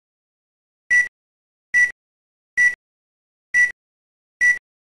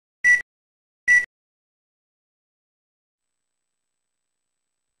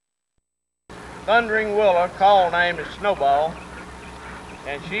Thundering Willow, call name is Snowball,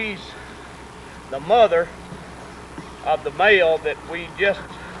 and she's the mother of the male that we just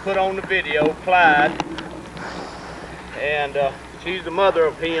put on the video, Clyde, and she's the mother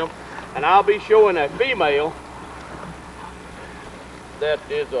of him. And I'll be showing a female that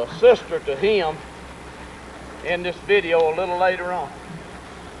is a sister to him in this video a little later on.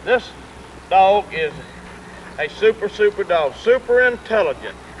 This dog is a super dog, super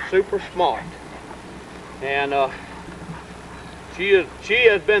intelligent, super smart, and she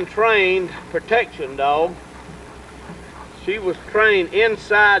has been trained protection dog. She was trained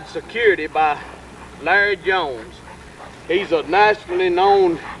inside security by Larry Jones. He's a nationally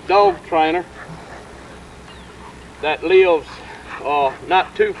known dog trainer that lives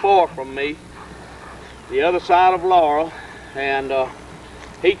not too far from me, the other side of Laurel, and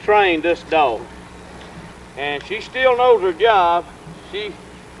he trained this dog. And she still knows her job.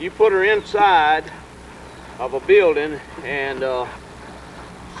 You put her inside of a building, and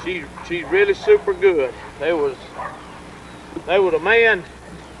she's really super good. There was a man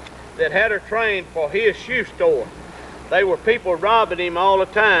that had her trained for his shoe store. There were people robbing him all the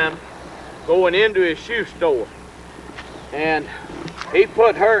time, going into his shoe store, and he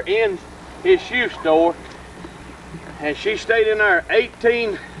put her in his shoe store, and she stayed in there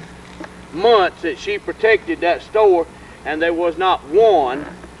 18 months that she protected that store, and there was not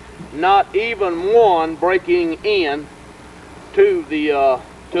even one breaking in to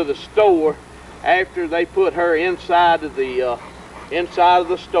the store after they put her inside of the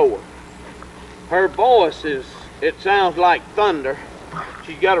store. Her voice it sounds like thunder.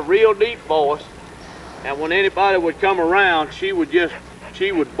 She's got a real deep voice, and when anybody would come around, she would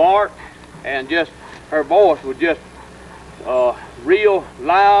bark, and just her voice would just real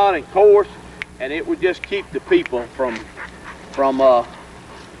loud and coarse, and it would just keep the people from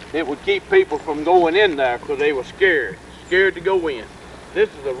going in there because they were scared to go in. This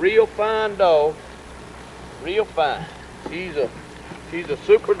is a real fine dog, real fine. She's a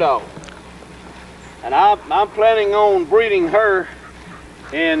super dog, and I'm planning on breeding her,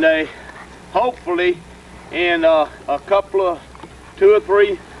 and hopefully in a couple of 2 or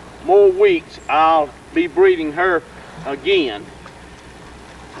 3 more weeks I'll be breeding her again.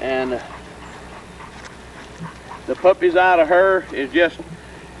 And the puppies out of her is just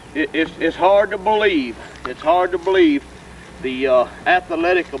it's hard to believe. It's hard to believe the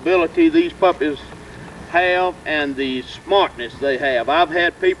athletic ability these puppies have and the smartness they have. I've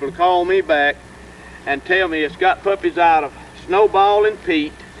had people call me back and tell me it's got puppies out of Snowball and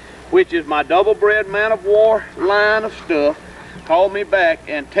Pete, which is my double bred man of war line of stuff, call me back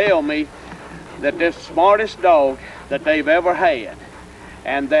and tell me that this the smartest dog that they've ever had,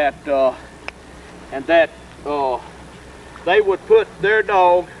 and that they would put their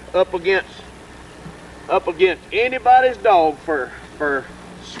dog up against anybody's dog for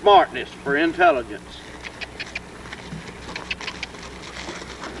smartness, for intelligence.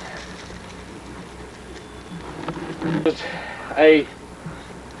 A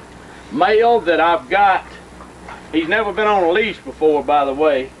male that I've got, he's never been on a leash before, by the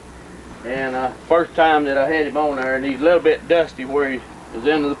way, and first time that I had him on there, and he's a little bit dusty where he was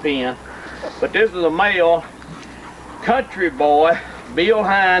into the pen. But this is a male country boy. Bill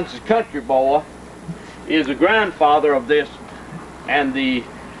Hines' country boy is the grandfather of this, and the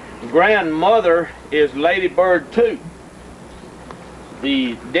grandmother is Lady Bird 2.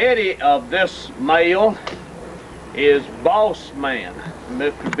 The daddy of this male is Boss Man.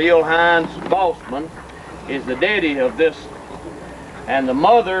 Mr. Bill Hines Bossman is the daddy of this, and the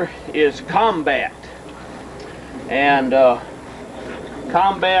mother is Combat. And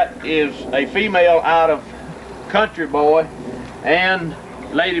Combat is a female out of Country Boy and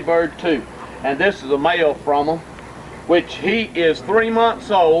Lady Bird 2. And this is a male from them, which he is 3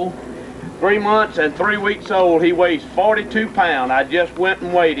 months old. 3 months and 3 weeks old. He weighs 42 pounds. I just went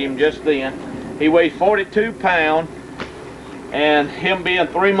and weighed him just then. He weighs 42 pounds, and him being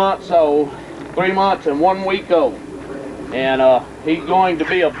 3 months old, 3 months and 1 week old. And he's going to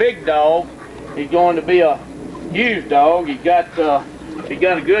be a big dog. He's going to be a huge dog. He got a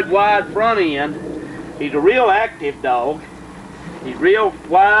good wide front end. He's a real active dog. He's real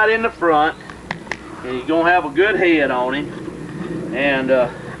wide in the front, and he's gonna have a good head on him. And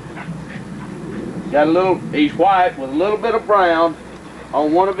got a little. He's white with a little bit of brown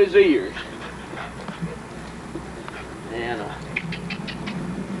on one of his ears. And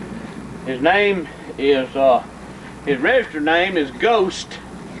his name is his registered name is Ghost,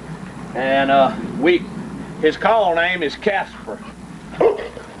 and his call name is Casper.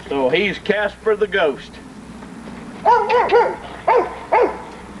 So he's Casper the Ghost.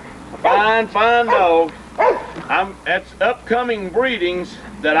 fine dog. That's upcoming breedings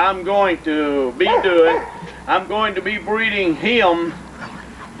that I'm going to be doing. I'm going to be breeding him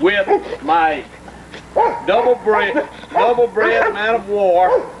with my double bred man of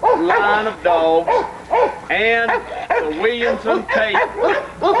war line of dogs and the Williamson Tate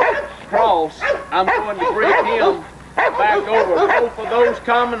cross. I'm going to breed him back over both of those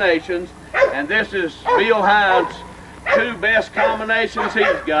combinations, and this is Bill Hines' two best combinations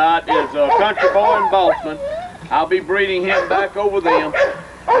he's got is Country Boy and Bossman. I'll be breeding him back over them,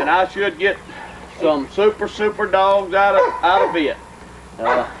 and I should get some super dogs out of it.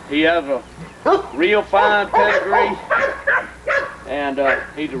 He has a real fine pedigree, and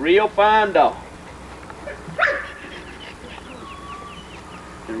he's a real fine dog.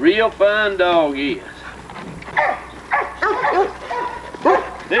 A real fine dog he is.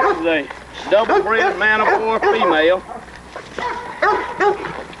 This is a double-bred man of war female.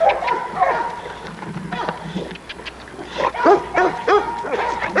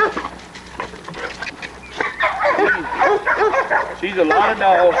 She's a lot of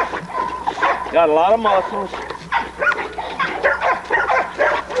dog. Got a lot of muscles.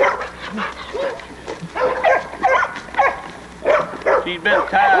 She's been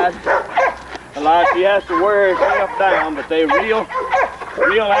tied a lot. She has to wear herself down, but they're real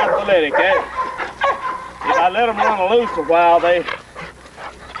athletic. If I let them run loose a while, they're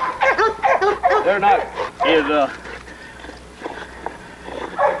not as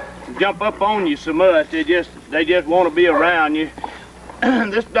jump up on you so much. They just want to be around you.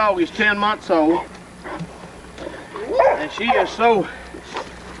 This dog is 10 months old, and she's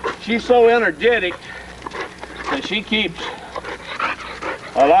so energetic that she keeps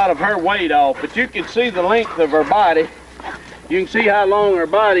a lot of her weight off. But you can see the length of her body. You can see how long her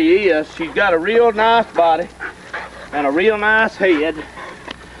body is. She's got a real nice body and a real nice head,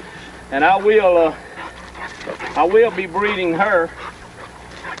 and I will be breeding her.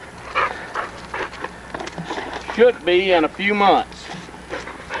 Should be in a few months.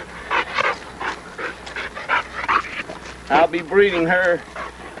 I'll be breeding her.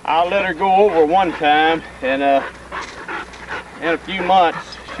 I'll let her go over one time, and in a few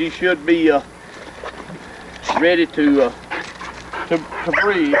months she should be ready to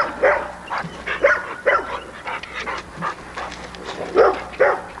breed.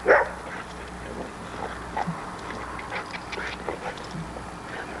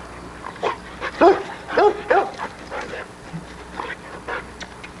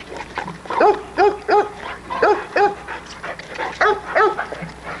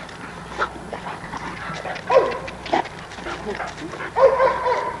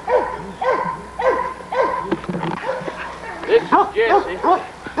 This is Jessie,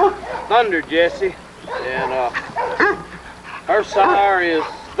 Thunder Jessie, and her sire is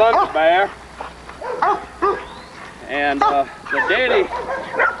Thunder Bear, and the daddy,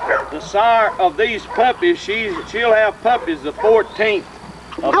 the sire of these puppies, she'll have puppies the 14th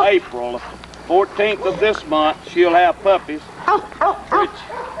of April. 14th of this month she'll have puppies,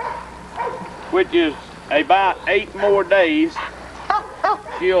 which is about 8 more days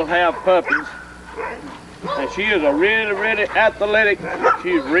she'll have puppies. And she is a really athletic,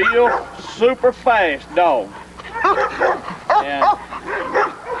 she's real super fast dog. And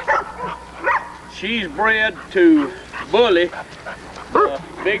she's bred to Bully, the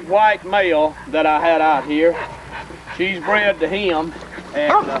big white male that I had out here. She's bred to him,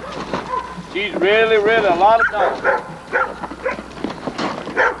 and she's really a lot of dogs.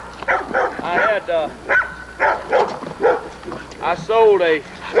 I sold a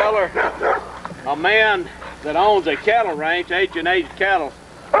feller, a man that owns a cattle ranch, H&H cattle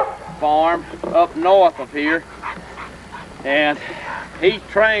farm up north of here, and he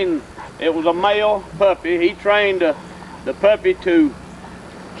trained, it was a male puppy, he trained the puppy to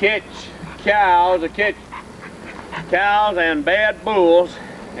catch cows and bad bulls,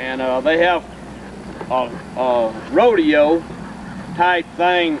 and they have a rodeo type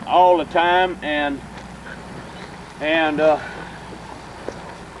thing all the time, and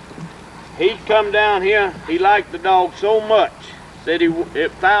he'd come down here. He liked the dog so much, said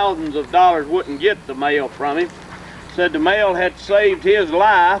thousands of dollars wouldn't get the male from him. Said the male had saved his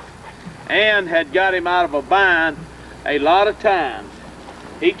life and had got him out of a bind a lot of times.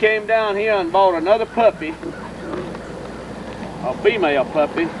 He came down here and bought another puppy, a female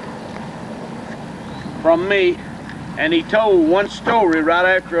puppy, from me, and he told one story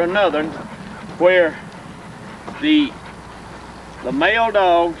right after another where the male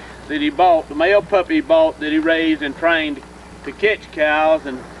dog that he bought, the male puppy he bought that he raised and trained to catch cows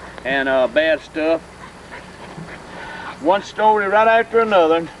and bad stuff, one story right after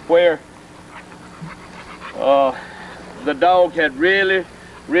another where the dog had really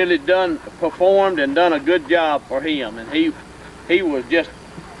performed and done a good job for him, and he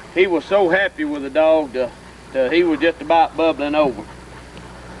was so happy with the dog that he was just about bubbling over.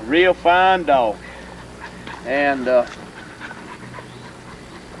 A real fine dog, and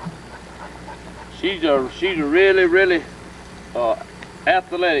she's a really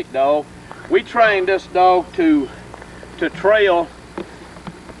athletic dog. We trained this dog to trail.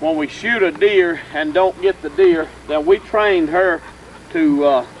 When we shoot a deer and don't get the deer, then we trained her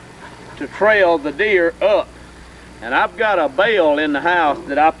to trail the deer up. And I've got a bell in the house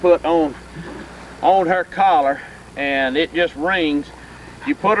that I put on her collar, and it just rings.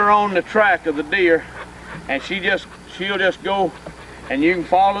 You put her on the track of the deer, and she'll just go, and you can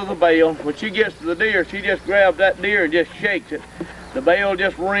follow the bell. When she gets to the deer, she just grabs that deer and just shakes it. The bell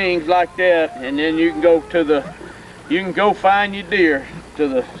just rings like that, and then you can go find your deer to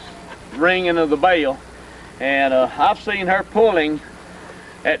the ringing of the bell. And I've seen her pulling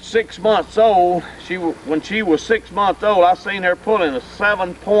at 6 months old. When she was 6 months old, I seen her pulling a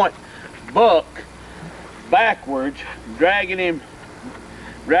 7-point buck backwards, dragging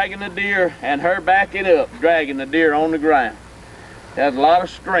the deer, and her backing up, dragging the deer on the ground. Has a lot of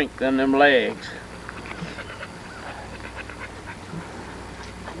strength in them legs.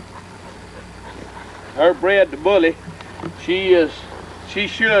 Her bred to Bully, she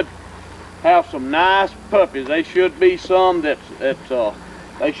should have some nice puppies. They should be some that's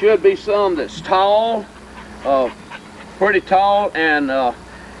tall, pretty tall, and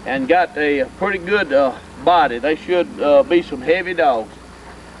got a pretty good body. They should be some heavy dogs.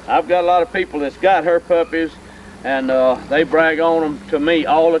 I've got a lot of people that's got her puppies, and they brag on them to me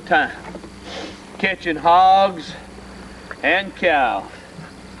all the time. Catching hogs and cows.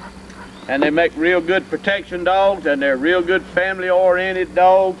 And they make real good protection dogs, and they're real good family-oriented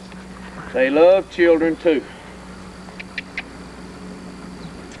dogs. They love children too.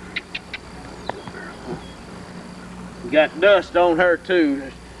 Got dust on her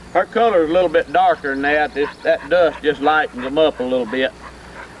too. Her color is a little bit darker than that. That dust just lightens them up a little bit.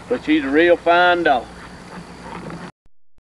 But she's a real fine dog.